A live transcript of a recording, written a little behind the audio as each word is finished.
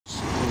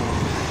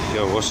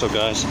Yo, what's up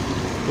guys?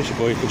 It's your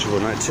boy Country Boy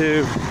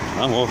 92.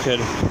 I'm walking.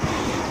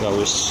 That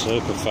was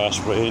super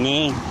fast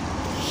raining.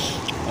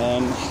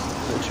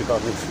 Literally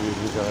got good food,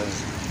 you guys.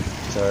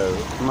 So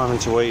I'm having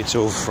to wait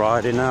till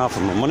Friday now for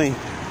my money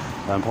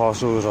and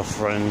parcels of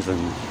friends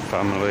and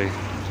family.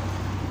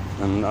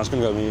 And I was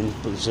going to go mean,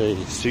 but there's a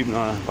soup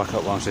night back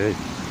up once here.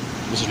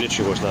 This is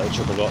literally what's like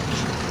chock-a-block.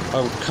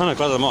 I'm kind of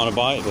glad I'm on a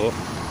bike, but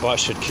bike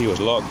shed key was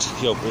locked.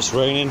 Yo, it's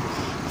raining.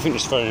 I think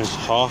this phone is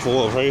half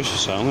waterproof,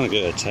 so I'm going to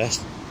get a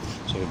test.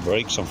 So if it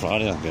breaks on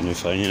Friday, I'll get a new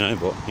phone, you know,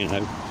 but, you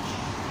know.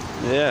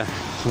 Yeah,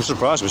 I'm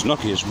surprised with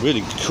Nokia. It's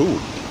really cool.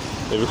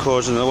 It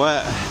records in the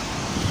wet.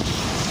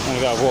 And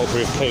we got a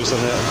waterproof case on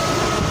it.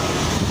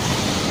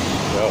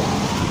 Yo.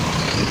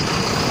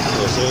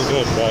 It's all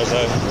good, guys,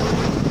 though.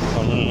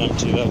 I'm running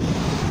empty, though.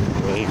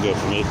 Really good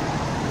for me.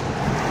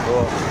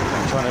 But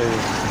I'm trying to...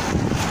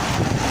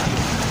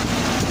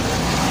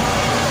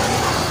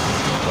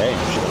 Okay,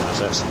 should have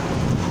access.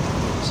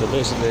 So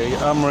basically,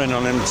 I'm running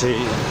on empty,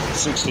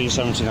 16,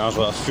 17 hours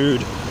worth of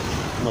food.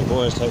 My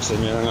boys texted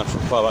me and I'm going to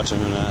reply back to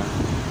him and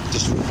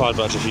just replied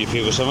back to a few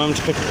people. So I'm having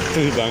to pick up the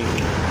food bank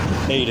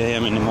 8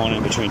 AM in the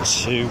morning between 2.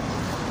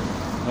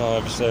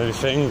 It's the only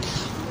thing.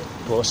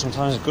 But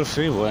sometimes it's good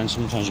food, and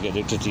sometimes you get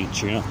addicted to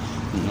tuna.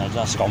 And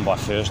that's gone by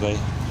Thursday.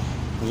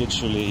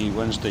 Literally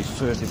Wednesday,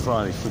 Thursday,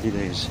 Friday, 3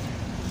 days.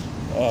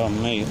 Oh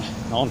mate,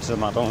 I wanted the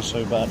McDonald's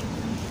so bad.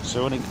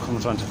 So when it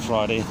comes on to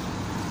Friday,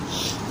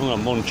 I'm going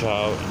to munch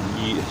out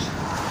and eat.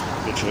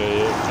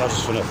 Literally, I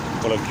just want to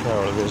volunteer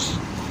all of this.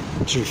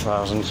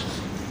 2,000,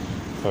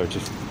 probably to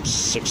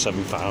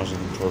 6,000, 7,000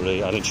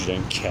 probably. I literally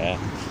don't care.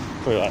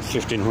 Probably like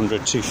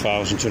 1,500,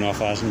 2,000,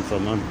 2,500 for a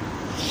month.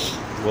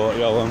 But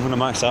yo, I'm going to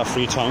max out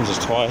 3 times as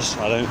twice.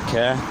 I don't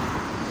care.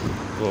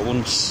 But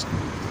once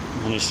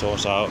money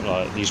sorts out,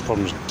 like these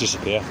problems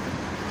disappear.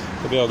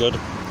 It'll be all good.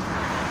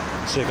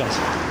 See you guys.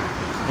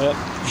 Yep.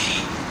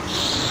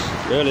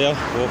 Earlier,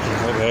 walking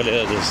home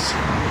earlier, there's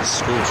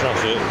school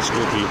traffic,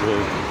 school people.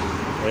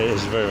 It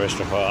is very, very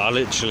stressful. I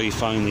literally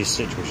find these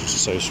situations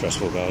so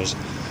stressful, guys.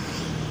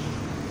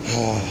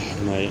 Oh,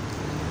 mate.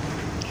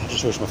 I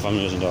just wish my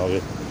family was in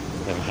Derby.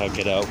 They could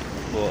get out,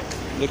 but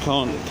they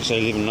can't because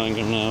they live in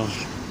Nottingham now.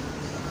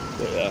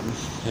 But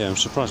yeah, I'm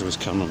surprised with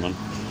this cameraman.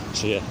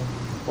 So yeah,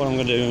 what I'm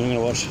going to do, I'm going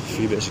to watch a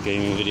few bits of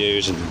gaming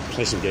videos and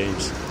play some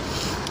games.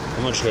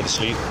 I'm going to go to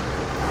sleep.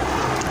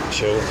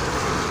 Chill.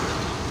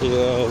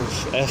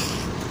 F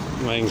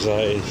my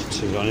anxiety,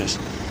 to be honest.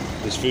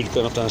 There's food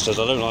going up downstairs.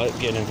 I don't like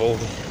getting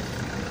involved.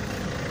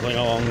 But you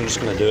know, I'm just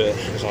going to do it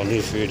because I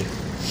need food.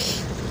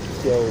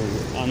 Yo,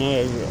 I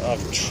know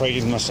I've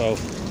traded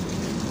myself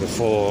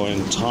before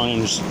in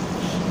times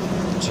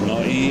to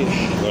not eat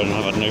when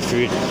I've had no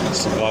food,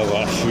 survive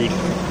without food.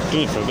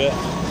 Doing it for a bit.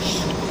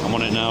 I'm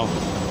on it now.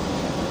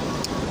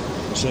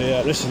 So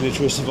yeah, this is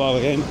literally a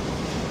survival game.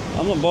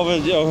 I'm not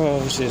bothered. Yo,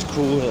 obviously it's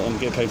cool that I'm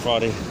getting paid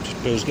Friday.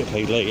 Just bills get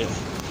paid later.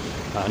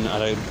 And I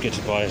don't get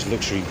to buy as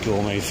luxury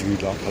gourmet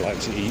food like I like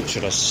to eat,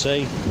 should I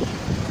say.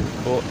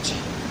 But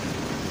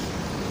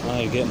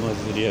I get my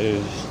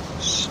videos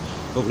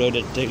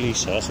uploaded daily,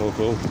 so that's all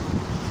cool.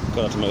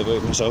 Got to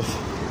motivate myself.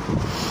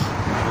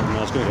 And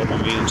I was going to get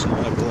my meetings and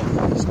whatever,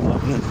 but it's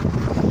not happening.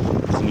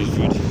 I need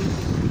food.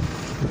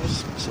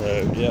 So,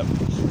 yeah.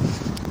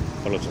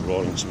 I looked at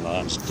rolling some like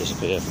that and just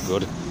disappear for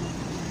good.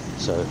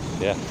 So,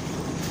 yeah.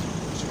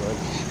 That's right.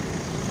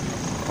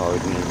 I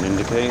didn't even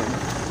indicate.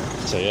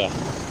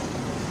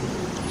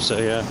 So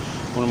yeah,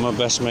 one of my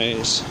best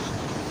mates,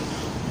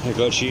 he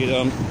got cheated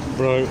on.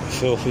 Bro,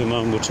 feel for your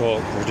man, we'll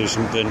talk, we'll do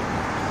something.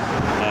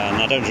 And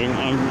I don't drink,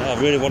 I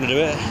really want to do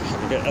it.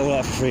 I'll get all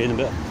that for free in a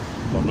bit,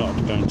 but I'm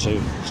not going to.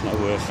 It's not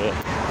worth it.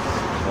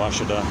 Why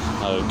should I?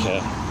 I don't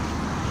care.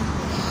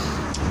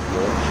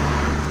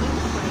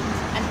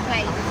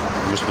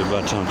 It must be a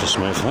bad time to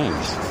smoke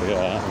things. Forget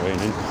that,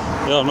 raining.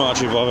 Yeah, I'm not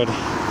actually bothered,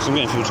 because I'm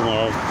getting food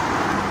tomorrow.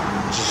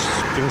 Just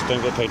things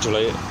don't get paid till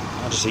late.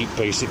 I just eat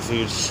basic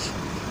foods.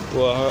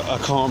 Well, I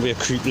can't be a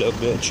creep little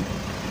bitch.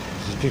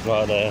 There's people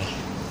out there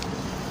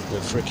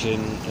that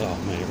freaking... Oh,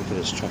 mate, look at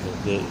this traffic.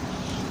 That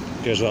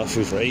goes without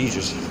food for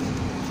ages.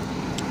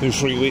 In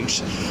 3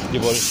 weeks,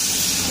 your body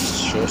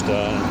shuts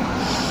down.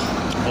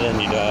 And then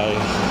you die.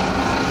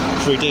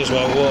 3 days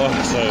without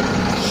water. So,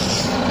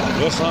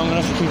 looks like I'm going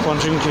to have to keep on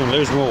drinking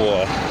loads more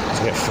water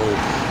to get full.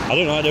 I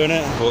don't like doing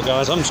it, but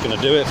guys, I'm just going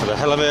to do it for the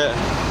hell of it.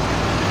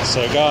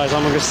 So, guys,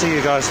 I'm going to see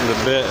you guys in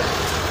a bit.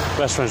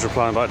 Best friend's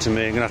replying back to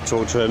me. I'm going to have to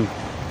talk to him.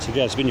 So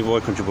yeah, it's been your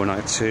boy Country Boy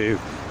 92.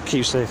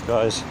 Keep safe,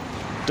 guys.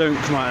 Don't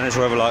come out in this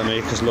weather like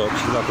me, because look,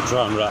 you're like a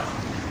drowned rat.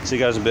 See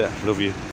you guys in a bit. Love you.